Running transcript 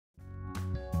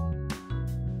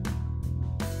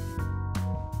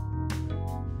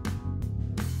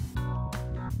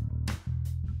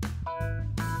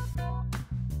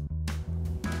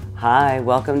Hi,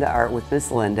 welcome to Art with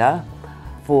Miss Linda.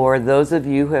 For those of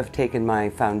you who have taken my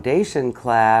foundation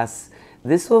class,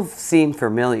 this will seem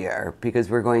familiar because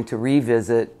we're going to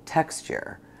revisit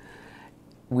texture.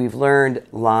 We've learned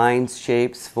lines,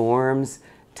 shapes, forms.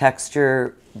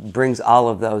 Texture brings all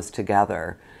of those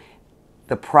together.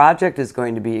 The project is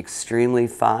going to be extremely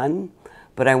fun,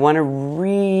 but I want to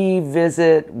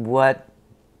revisit what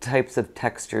types of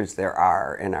textures there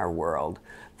are in our world.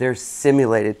 There's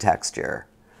simulated texture.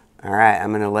 All right, I'm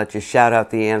going to let you shout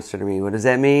out the answer to me. What does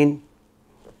that mean?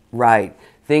 Right.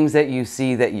 Things that you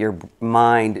see that your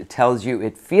mind tells you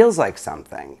it feels like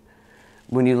something.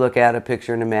 When you look at a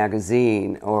picture in a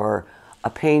magazine or a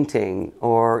painting,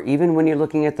 or even when you're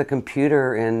looking at the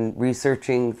computer and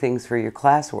researching things for your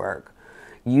classwork,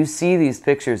 you see these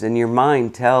pictures and your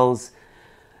mind tells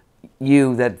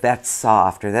you that that's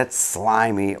soft or that's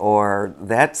slimy or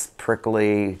that's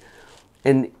prickly,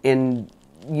 and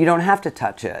you don't have to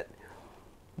touch it.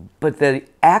 But the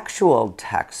actual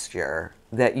texture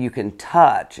that you can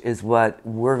touch is what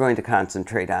we're going to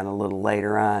concentrate on a little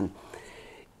later on.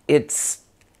 It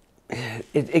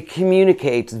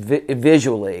communicates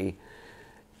visually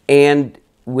and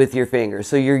with your fingers.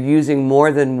 So you're using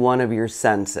more than one of your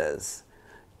senses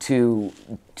to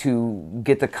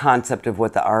get the concept of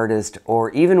what the artist or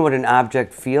even what an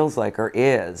object feels like or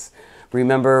is.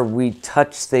 Remember, we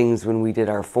touched things when we did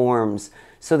our forms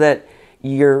so that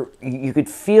you could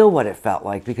feel what it felt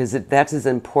like, because that's as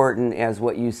important as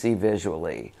what you see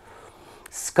visually.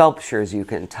 Sculptures you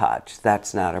can touch,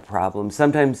 that's not a problem.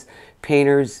 Sometimes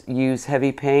painters use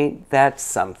heavy paint, that's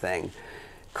something.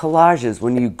 Collages,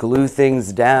 when you glue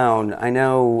things down, I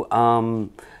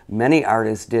know many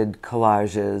artists did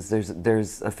collages.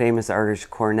 There's a famous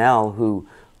artist, Cornell, who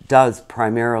does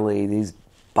primarily these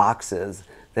boxes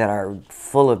that are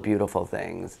full of beautiful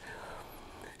things.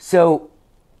 So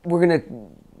we're going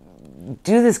to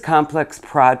do this complex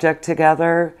project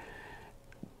together.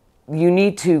 You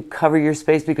need to cover your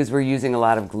space because we're using a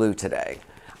lot of glue today.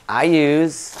 I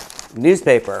use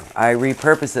newspaper. I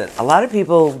repurpose it. A lot of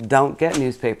people don't get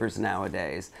newspapers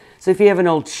nowadays. So if you have an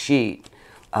old sheet,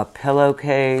 a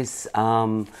pillowcase,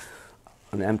 an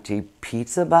empty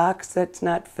pizza box that's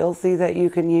not filthy that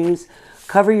you can use,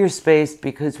 cover your space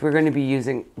because we're going to be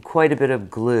using quite a bit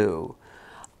of glue.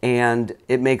 And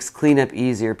it makes cleanup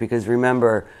easier because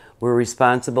remember, we're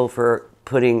responsible for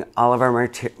putting all of our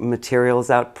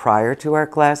materials out prior to our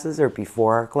classes or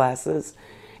before our classes.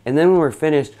 And then when we're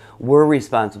finished, we're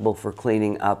responsible for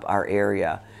cleaning up our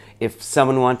area. If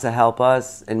someone wants to help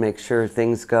us and make sure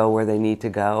things go where they need to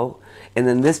go. And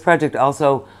then this project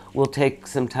also will take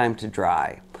some time to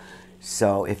dry.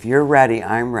 So if you're ready,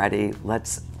 I'm ready.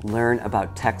 Let's learn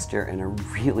about texture in a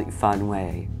really fun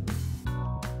way.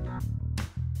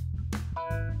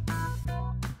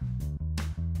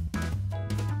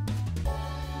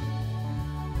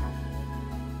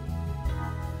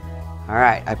 All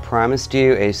right, I promised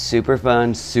you a super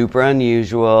fun, super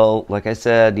unusual, like I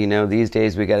said, you know, these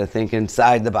days we got to think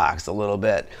inside the box a little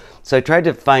bit. So I tried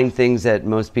to find things that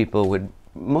most people would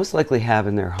most likely have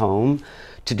in their home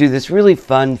to do this really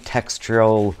fun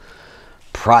textural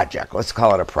project. Let's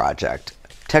call it a project.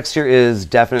 Texture is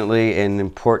definitely an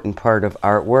important part of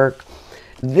artwork.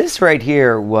 This right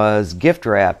here was gift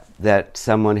wrap that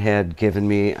someone had given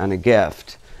me on a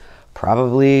gift,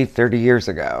 probably 30 years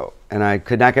ago. And I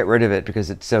could not get rid of it because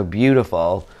it's so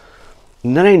beautiful.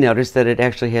 And then I noticed that it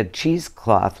actually had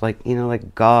cheesecloth, like, you know,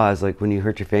 like gauze, like when you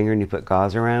hurt your finger and you put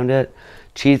gauze around it.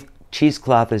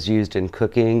 Cheesecloth is used in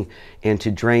cooking and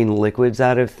to drain liquids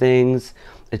out of things.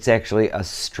 It's actually a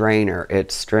strainer.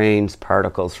 It strains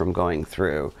particles from going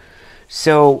through.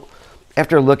 So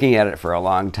after looking at it for a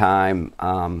long time,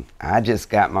 I just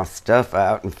got my stuff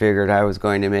out and figured I was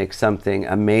going to make something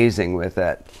amazing with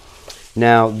it.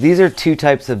 Now, these are two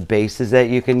types of bases that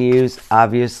you can use.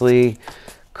 Obviously,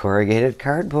 corrugated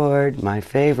cardboard, my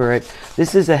favorite.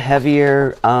 This is a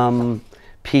heavier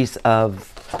piece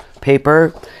of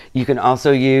paper. You can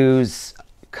also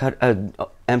cut an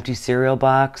empty cereal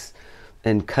box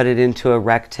and cut it into a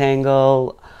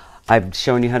rectangle. I've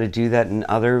shown you how to do that in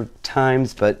other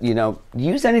times, but you know,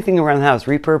 use anything around the house,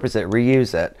 repurpose it,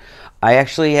 reuse it. I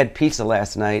actually had pizza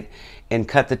last night and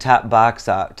cut the top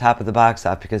of the box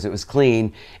off because it was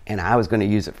clean and I was going to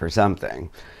use it for something.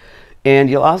 And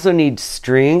you'll also need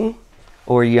string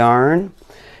or yarn.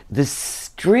 The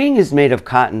string is made of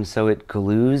cotton, so it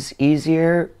glues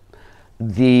easier.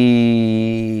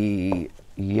 The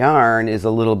yarn is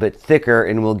a little bit thicker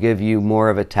and will give you more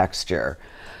of a texture.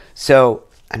 So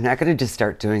I'm not going to just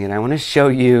start doing it. I want to show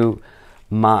you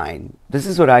mine. This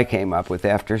is what I came up with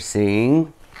after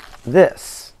seeing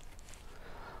this.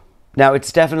 Now,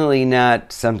 it's definitely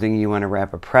not something you want to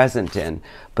wrap a present in,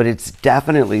 but it's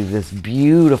definitely this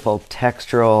beautiful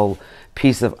textural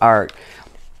piece of art.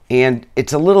 And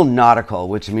it's a little nautical,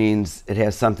 which means it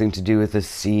has something to do with the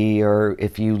sea, or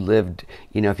if you lived,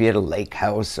 if you had a lake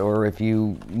house, or if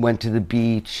you went to the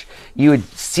beach, you would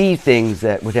see things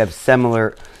that would have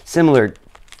similar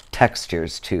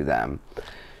textures to them.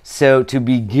 So to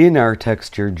begin our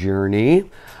texture journey,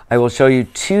 I will show you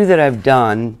two that I've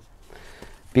done,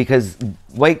 because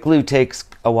white glue takes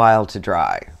a while to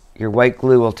dry. Your white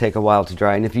glue will take a while to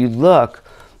dry. And if you look,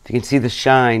 you can see the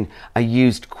shine. I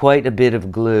used quite a bit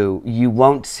of glue. You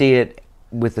won't see it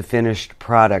with the finished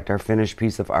product, our finished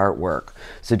piece of artwork.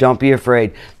 So don't be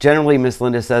afraid. Generally, Miss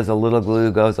Linda says a little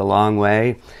glue goes a long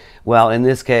way. Well, in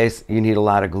this case, you need a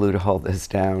lot of glue to hold this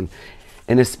down.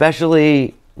 And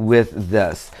especially with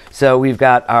this. So we've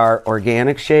got our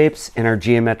organic shapes and our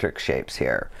geometric shapes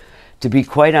here. To be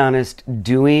quite honest,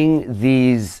 doing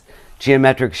these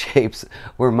geometric shapes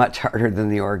were much harder than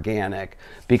the organic,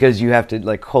 because you have to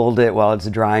like hold it while it's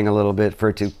drying a little bit for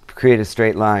it to create a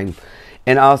straight line.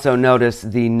 And also notice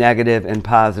the negative and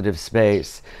positive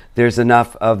space. There's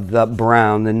enough of the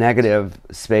brown, the negative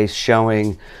space,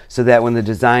 showing so that when the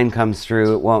design comes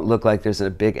through, it won't look like there's a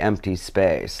big empty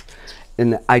space.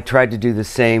 And I tried to do the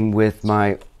same with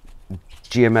my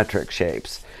geometric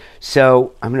shapes.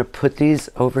 So I'm going to put these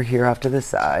over here off to the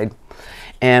side,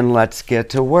 and let's get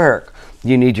to work.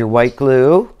 You need your white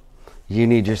glue. You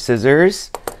need your scissors.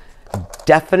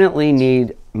 Definitely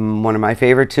need one of my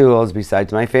favorite tools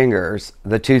besides my fingers,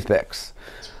 the toothpicks.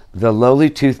 The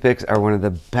lowly toothpicks are one of the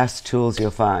best tools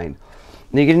you'll find.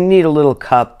 Now, you're going to need a little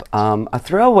cup. A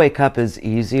throwaway cup is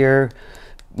easier.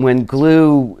 When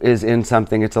glue is in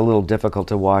something, it's a little difficult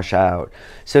to wash out.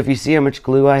 So if you see how much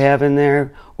glue I have in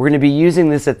there, we're going to be using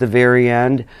this at the very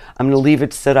end. I'm going to leave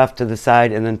it set off to the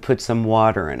side and then put some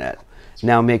water in it.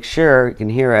 Now make sure you can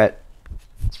hear it.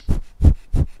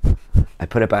 I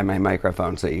put it by my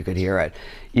microphone so you could hear it.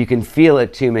 You can feel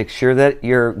it too. Make sure that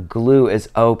your glue is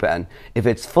open. If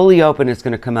it's fully open, it's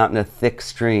going to come out in a thick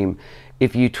stream.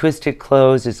 If you twist it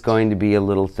closed, it's going to be a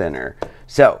little thinner.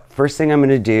 So first thing I'm going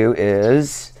to do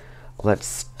is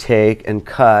let's take and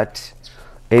cut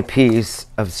a piece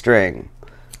of string.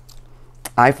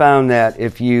 I found that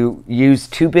if you use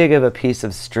too big of a piece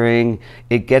of string,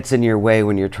 it gets in your way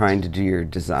when you're trying to do your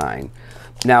design.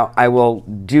 Now I will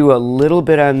do a little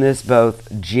bit on this,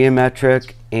 both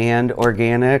geometric and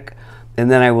organic, and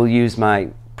then I will use my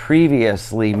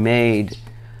previously made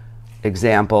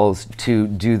examples to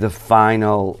do the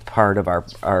final part of our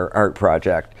art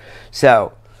project.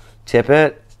 So tip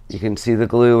it. You can see the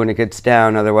glue when it gets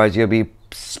down, otherwise you'll be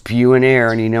spewing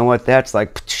air, and you know what that's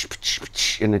like,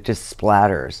 and it just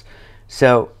splatters.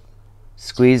 So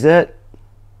squeeze it.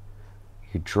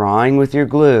 You're drawing with your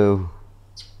glue.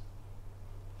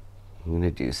 I'm going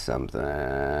to do something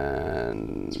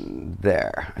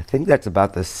there. I think that's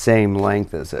about the same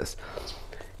length as this.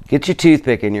 Get your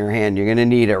toothpick in your hand. You're going to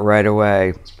need it right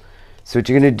away. So what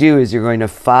you're going to do is you're going to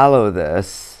follow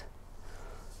this,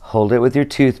 hold it with your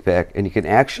toothpick, and you can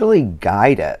actually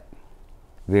guide it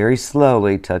very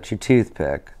slowly. Touch your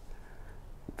toothpick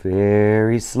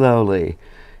very slowly.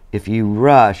 If you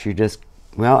rush, you're just,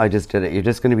 well, I just did it. You're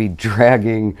just going to be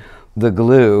dragging the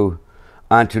glue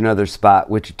onto another spot,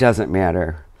 which doesn't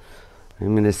matter.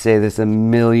 I'm going to say this a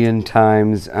million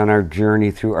times on our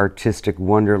journey through artistic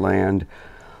wonderland.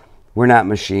 We're not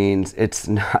machines. It's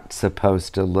not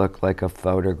supposed to look like a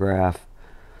photograph.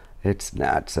 It's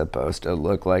not supposed to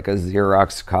look like a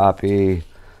Xerox copy.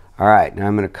 All right, now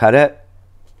I'm going to cut it.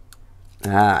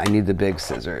 I need the big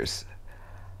scissors.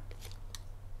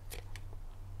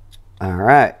 All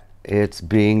right, it's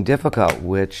being difficult,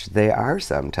 which they are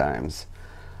sometimes.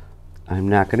 I'm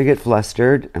not going to get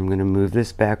flustered. I'm going to move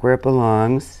this back where it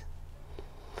belongs.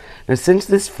 Now, since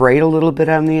this frayed a little bit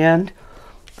on the end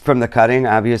from the cutting,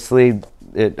 obviously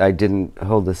I didn't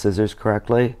hold the scissors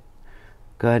correctly.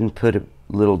 Go ahead and put a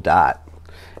little dot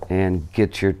and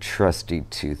get your trusty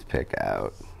toothpick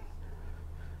out.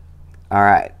 All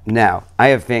right, now I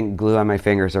have glue on my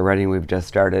fingers already, and we've just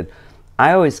started.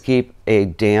 I always keep a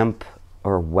damp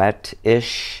or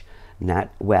wet-ish, not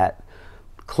wet,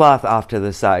 cloth off to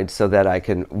the side so that I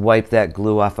can wipe that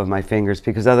glue off of my fingers,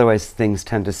 because otherwise things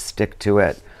tend to stick to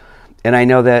it. And I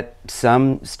know that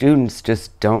some students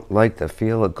just don't like the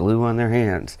feel of glue on their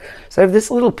hands. So I have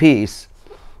this little piece.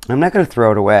 I'm not going to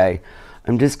throw it away.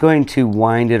 I'm just going to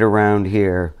wind it around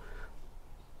here.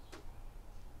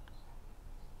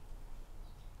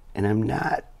 And I'm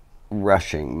not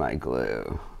rushing my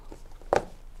glue.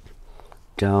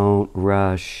 Don't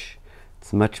rush.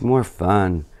 It's much more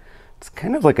fun It's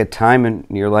kind of like a time in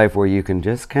your life where you can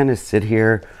just kind of sit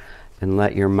here and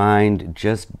let your mind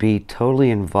just be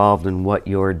totally involved in what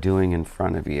you're doing in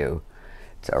front of you.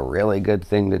 It's a really good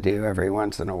thing to do every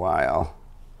once in a while.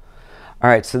 All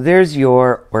right, so there's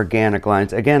your organic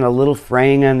lines. Again, a little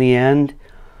fraying on the end.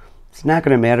 It's not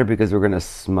going to matter because we're going to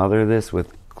smother this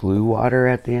with glue water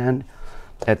at the end,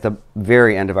 at the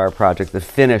very end of our project, the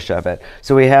finish of it.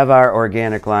 So we have our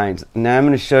organic lines. Now I'm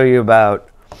going to show you about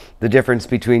the difference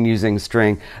between using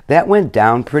string. That went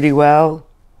down pretty well.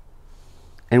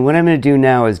 And what I'm going to do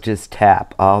now is just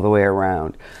tap all the way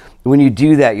around. When you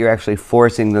do that, you're actually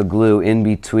forcing the glue in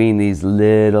between these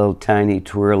little tiny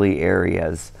twirly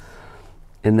areas.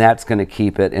 And that's going to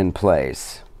keep it in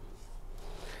place.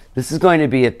 This is going to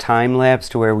be a time lapse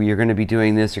to where you're going to be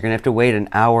doing this. You're going to have to wait an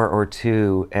hour or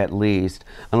two at least,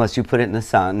 unless you put it in the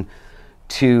sun,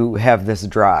 to have this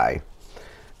dry.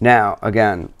 Now,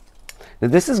 again,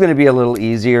 this is going to be a little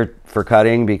easier for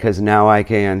cutting because now I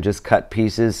can just cut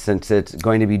pieces since it's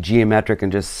going to be geometric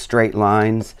and just straight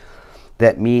lines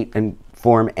that meet and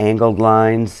form angled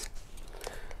lines.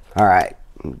 All right,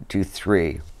 do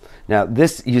 3. Now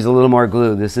this uses a little more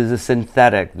glue. This is a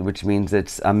synthetic, which means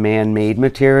it's a man-made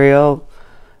material.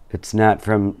 It's not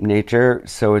from nature,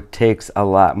 so it takes a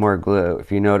lot more glue.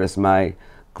 If you notice, my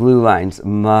glue line's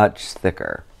much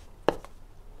thicker.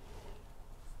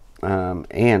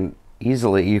 And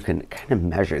easily you can kind of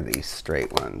measure these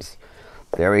straight ones.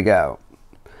 There we go.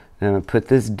 Now I'm going to put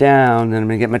this down, then I'm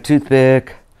going to get my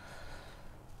toothpick,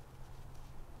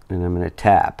 and I'm going to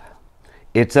tap.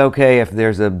 It's okay if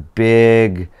there's a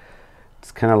big,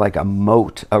 it's kind of like a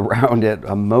moat around it,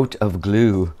 a moat of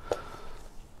glue.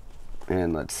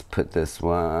 And let's put this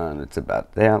one, it's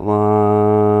about that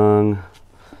long.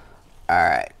 All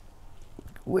right,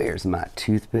 where's my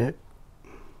toothpick?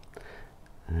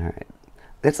 All right,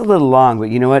 that's a little long, but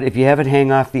you know what? If you have it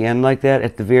hang off the end like that,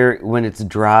 at the when it's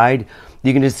dried,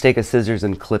 you can just take a scissors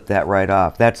and clip that right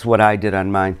off. That's what I did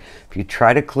on mine. If you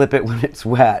try to clip it when it's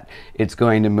wet, it's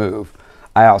going to move.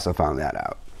 I also found that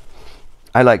out.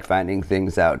 I like finding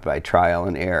things out by trial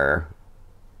and error.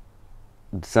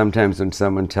 Sometimes when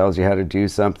someone tells you how to do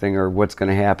something or what's going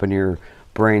to happen, your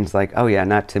brain's like, oh yeah,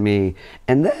 not to me.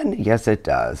 And then, yes, it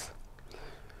does.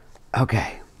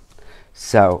 Okay,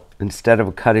 so instead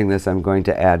of cutting this, I'm going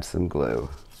to add some glue.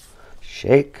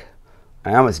 Shake.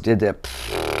 I almost did that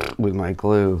with my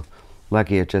glue.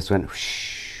 Lucky it just went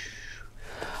whoosh.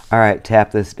 All right,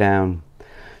 tap this down.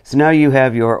 So now you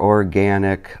have your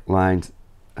organic lines.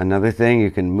 Another thing,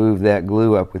 you can move that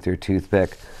glue up with your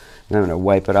toothpick. And I'm going to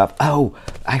wipe it off. Oh,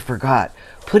 I forgot.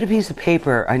 Put a piece of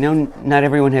paper. I know not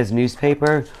everyone has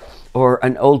newspaper, or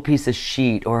an old piece of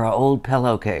sheet, or an old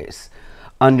pillowcase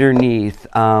underneath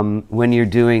when you're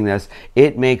doing this.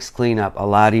 It makes cleanup a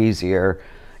lot easier,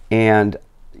 and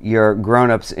your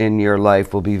grown-ups in your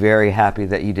life will be very happy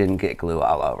that you didn't get glue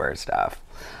all over stuff.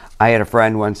 I had a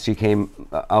friend once, she came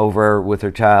over with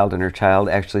her child, and her child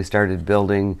actually started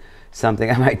building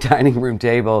something on my dining room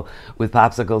table with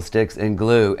popsicle sticks and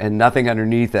glue and nothing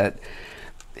underneath it.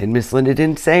 And Miss Linda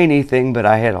didn't say anything, but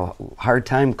I had a hard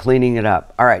time cleaning it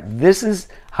up. All right, this is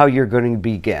how you're going to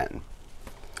begin.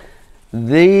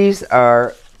 These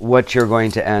are what you're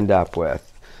going to end up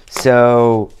with.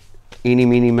 So, eeny,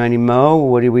 meeny, miny, mo,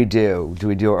 what do we do? Do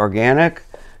we do organic?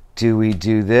 Do we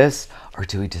do this? Or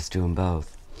do we just do them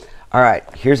both? All right,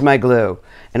 here's my glue.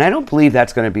 And I don't believe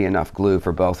that's going to be enough glue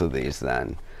for both of these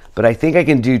then. But I think I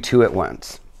can do 2 at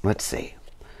once. Let's see.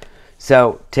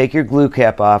 So take your glue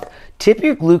cap off. Tip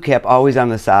your glue cap always on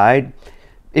the side.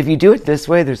 If you do it this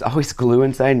way, there's always glue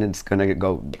inside and it's going to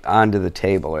go onto the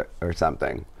table or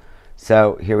something.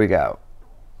 So here we go.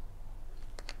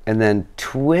 And then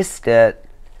twist it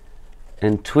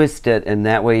and twist it, and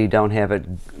that way you don't have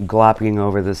it glopping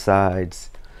over the sides.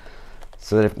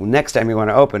 So that if next time you want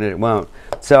to open it, it won't.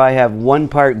 So I have 1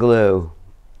 part glue.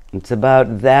 It's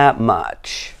about that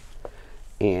much.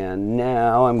 And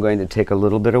now I'm going to take a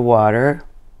little bit of water.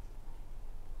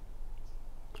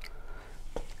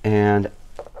 And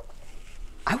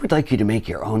I would like you to make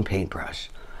your own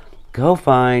paintbrush. Go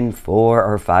find 4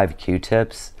 or 5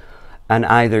 Q-tips and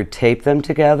either tape them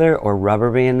together or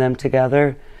rubber band them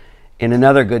together. And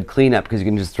another good cleanup, because you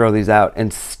can just throw these out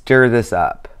and stir this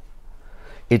up.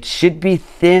 It should be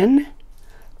thin,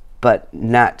 but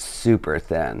not super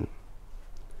thin.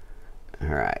 All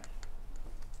right.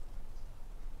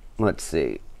 Let's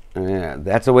see. Yeah,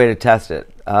 that's a way to test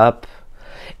it. Up.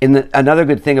 And another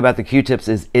good thing about the Q-tips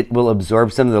is it will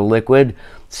absorb some of the liquid,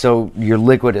 so your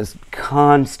liquid is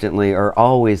constantly or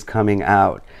always coming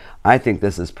out. I think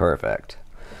this is perfect.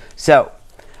 So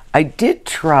I did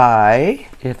try,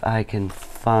 if I can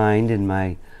find in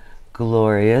my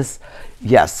glorious.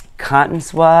 Yes, cotton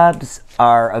swabs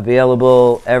are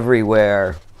available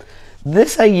everywhere.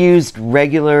 This I used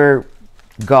regular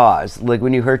gauze, like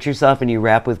when you hurt yourself and you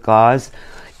wrap with gauze.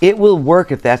 It will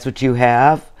work if that's what you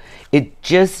have. It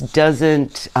just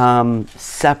doesn't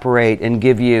separate and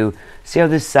give you, see how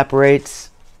this separates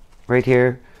right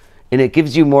here? And it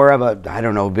gives you more of a, I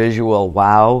don't know, visual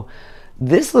wow.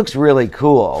 This looks really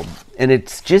cool. And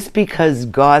it's just because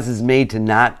gauze is made to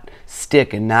not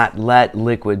stick and not let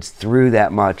liquids through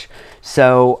that much.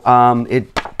 So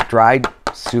it dried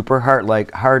super hard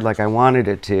like I wanted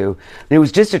it to. And it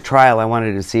was just a trial. I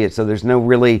wanted to see it. So there's no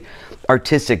really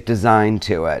artistic design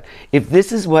to it. If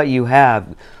this is what you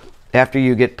have, after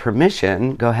you get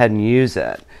permission, go ahead and use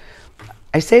it.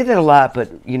 I say that a lot, but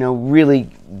you know, really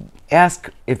ask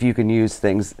if you can use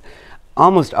things.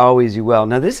 Almost always you will.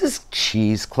 Now this is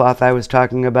cheesecloth I was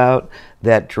talking about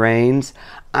that drains.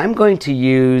 I'm going to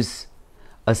use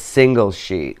a single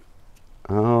sheet.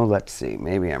 Oh, let's see.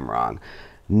 Maybe I'm wrong.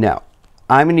 No,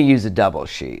 I'm going to use a double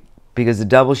sheet because the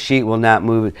double sheet will not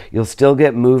move. You'll still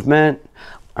get movement.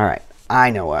 All right, I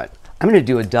know what. I'm going to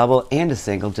do a double and a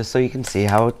single just so you can see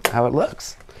how it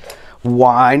looks.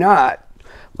 Why not?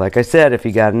 Like I said, if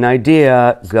you got an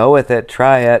idea, go with it,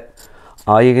 try it.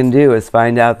 All you can do is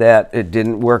find out that it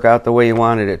didn't work out the way you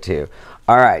wanted it to.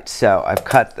 All right, so I've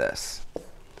cut this.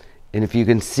 And if you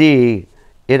can see,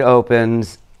 it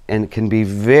opens and can be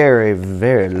very,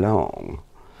 very long.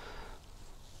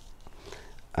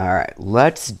 All right,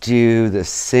 let's do the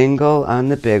single on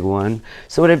the big one.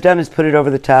 So what I've done is put it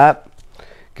over the top.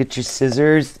 Get your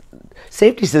scissors.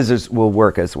 Safety scissors will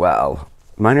work as well.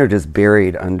 Mine are just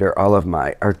buried under all of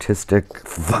my artistic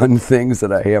fun things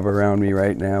that I have around me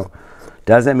right now.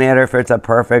 Doesn't matter if it's a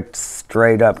perfect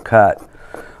straight up cut.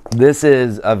 This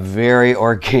is a very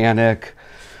organic,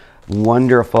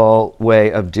 wonderful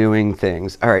way of doing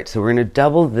things. All right, so we're gonna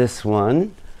double this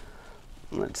one.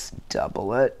 Let's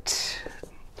double it.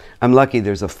 I'm lucky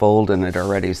there's a fold in it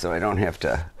already, so I don't have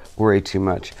to worry too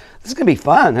much. This is gonna be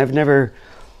fun. I've never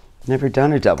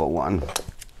done a double one.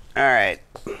 All right,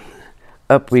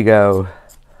 up we go.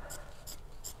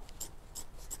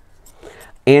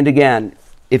 And again,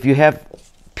 if you have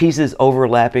pieces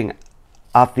overlapping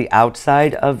off the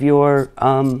outside of your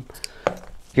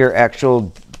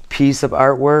actual piece of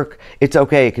artwork, it's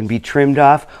okay. It can be trimmed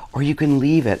off, or you can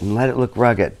leave it and let it look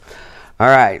rugged. All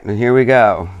right, and here we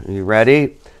go. Are you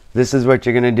ready? This is what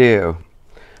you're gonna do.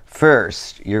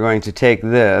 First, you're going to take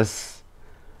this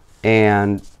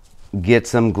and get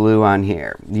some glue on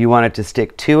here. You want it to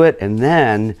stick to it, and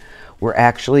then we're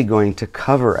actually going to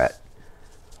cover it.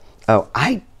 Oh,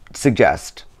 I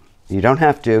suggest, you don't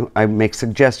have to, I make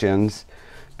suggestions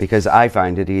because I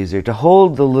find it easier to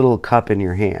hold the little cup in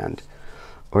your hand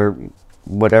or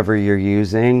whatever you're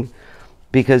using,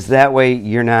 because that way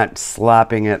you're not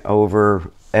slopping it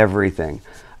over everything.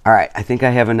 All right, I think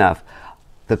I have enough.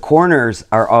 The corners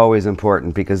are always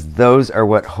important because those are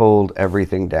what hold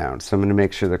everything down. So I'm going to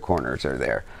make sure the corners are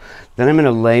there. Then I'm going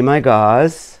to lay my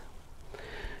gauze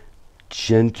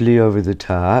gently over the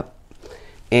top.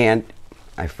 And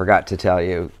I forgot to tell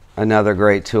you, another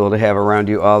great tool to have around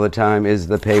you all the time is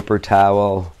the paper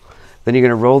towel. Then you're going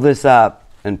to roll this up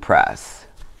and press.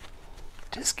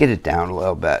 Just get it down a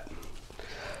little bit.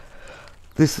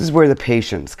 This is where the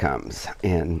patience comes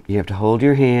in. You have to hold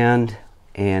your hand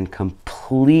and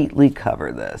completely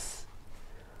cover this.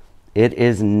 It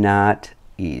is not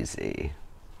easy.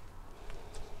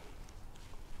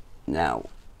 Now,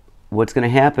 what's going to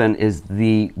happen is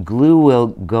the glue will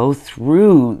go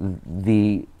through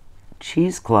the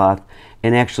cheesecloth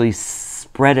and actually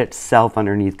spread itself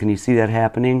underneath. Can you see that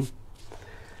happening?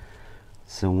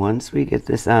 So once we get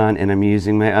this on, and I'm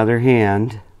using my other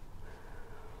hand,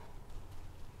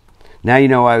 now you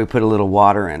know why we put a little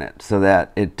water in it, so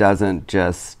that it doesn't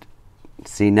just,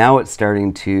 see, now it's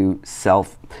starting to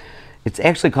it's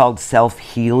actually called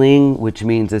self-healing, which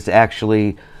means it's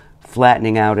actually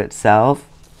flattening out itself.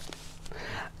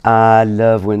 I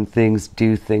love when things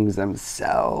do things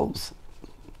themselves.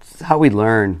 It's how we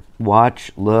learn.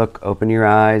 Watch, look, open your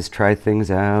eyes, try things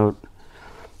out.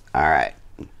 All right,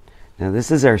 now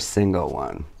this is our single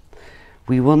one.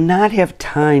 We will not have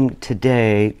time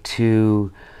today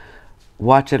to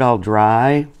watch it all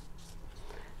dry,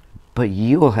 but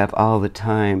you will have all the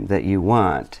time that you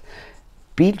want.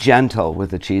 Be gentle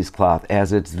with the cheesecloth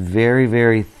as it's very,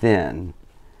 very thin.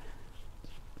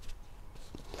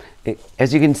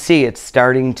 As you can see, it's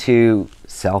starting to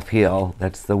self-heal.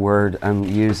 That's the word I'm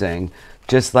using.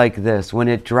 Just like this. When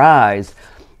it dries,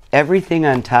 everything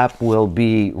on top will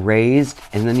be raised,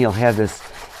 and then you'll have this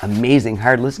amazing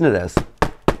hard, listen to this.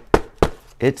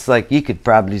 It's like you could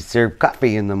probably serve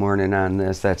coffee in the morning on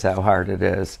this. That's how hard it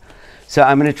is. So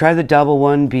I'm going to try the double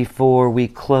one before we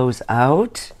close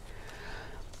out.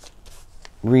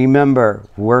 Remember,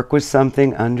 work with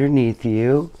something underneath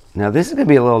you. Now this is going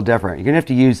to be a little different. You're going to have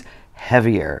to use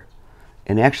heavier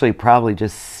and actually probably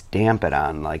just stamp it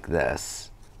on like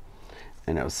this.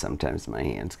 I know sometimes my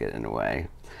hands get in the way.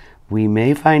 We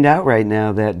may find out right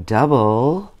now that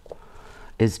double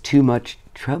is too much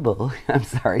trouble. I'm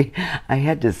sorry. I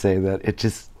had to say that.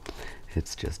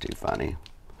 It's just too funny.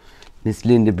 Miss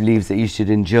Linda believes that you should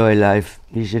enjoy life.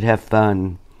 You should have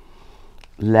fun.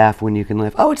 Laugh when you can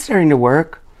laugh. Oh, it's starting to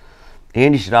work.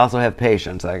 And you should also have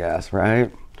patience, I guess,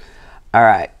 right? All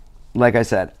right. Like I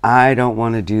said, I don't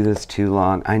want to do this too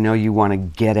long. I know you want to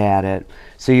get at it.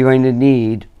 So you're going to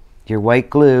need your white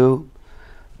glue.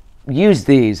 Use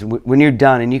these when you're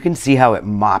done, and you can see how it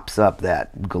mops up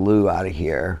that glue out of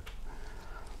here.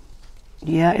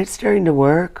 Yeah, it's starting to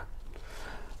work.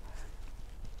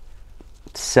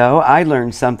 So I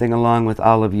learned something along with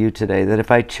all of you today, that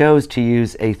if I chose to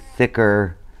use a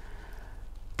thicker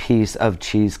piece of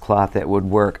cheesecloth, it would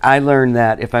work. I learned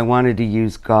that if I wanted to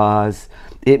use gauze,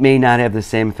 it may not have the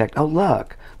same effect. Oh,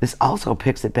 look, this also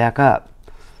picks it back up.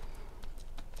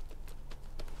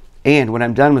 And when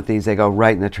I'm done with these, they go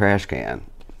right in the trash can.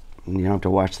 And you don't have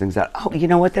to wash things out. Oh, you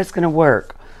know what? That's going to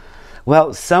work.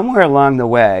 Well, somewhere along the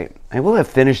way, I will have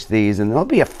finished these, and there'll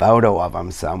be a photo of them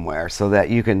somewhere so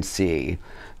that you can see,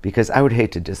 because I would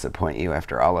hate to disappoint you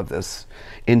after all of this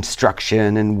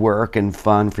instruction and work and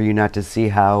fun for you not to see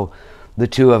how the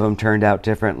two of them turned out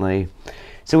differently.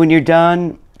 So when you're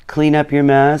done, clean up your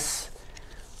mess,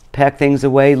 pack things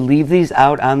away, leave these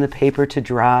out on the paper to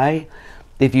dry.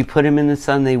 If you put them in the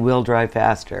sun, they will dry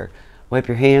faster. Wipe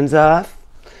your hands off,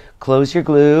 close your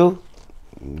glue.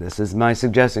 This is my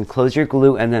suggestion. Close your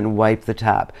glue and then wipe the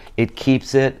top. It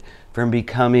keeps it from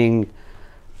becoming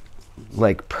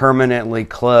like permanently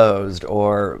closed,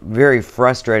 or very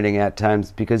frustrating at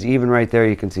times, because even right there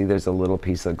you can see there's a little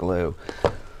piece of glue.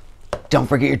 Don't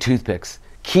forget your toothpicks.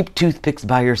 Keep toothpicks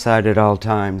by your side at all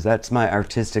times. That's my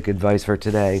artistic advice for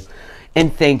today.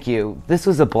 And thank you. This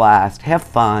was a blast. Have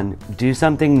fun, do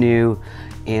something new,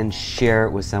 and share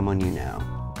it with someone you know.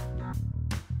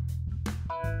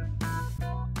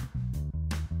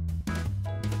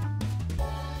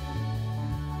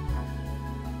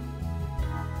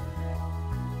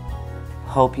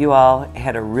 Hope you all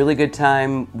had a really good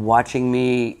time watching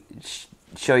me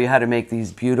show you how to make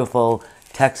these beautiful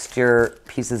texture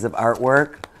pieces of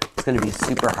artwork. It's going to be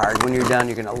super hard when you're done.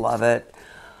 You're going to love it.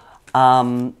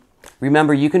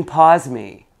 Remember, you can pause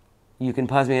me. You can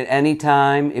pause me at any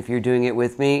time if you're doing it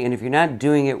with me. And if you're not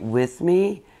doing it with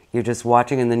me, you're just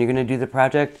watching and then you're going to do the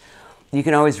project, you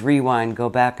can always rewind, go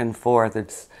back and forth.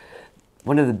 It's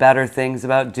one of the better things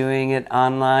about doing it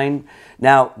online.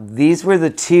 Now, these were the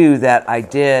two that I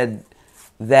did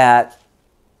that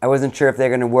I wasn't sure if they're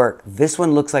going to work. This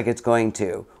one looks like it's going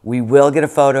to. We will get a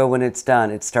photo when it's done.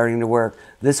 It's starting to work.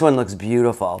 This one looks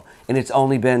beautiful, and it's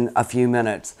only been a few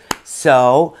minutes.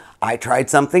 So I tried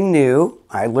something new.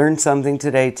 I learned something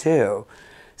today too.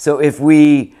 So if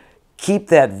we keep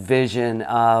that vision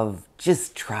of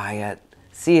just try it,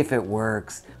 see if it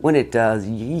works. When it does,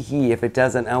 yee-hee. If it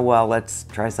doesn't, oh well, let's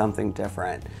try something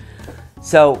different.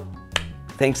 So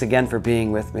thanks again for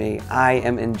being with me. I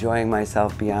am enjoying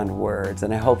myself beyond words,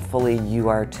 and hopefully you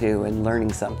are too, and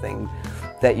learning something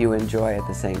that you enjoy at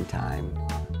the same time.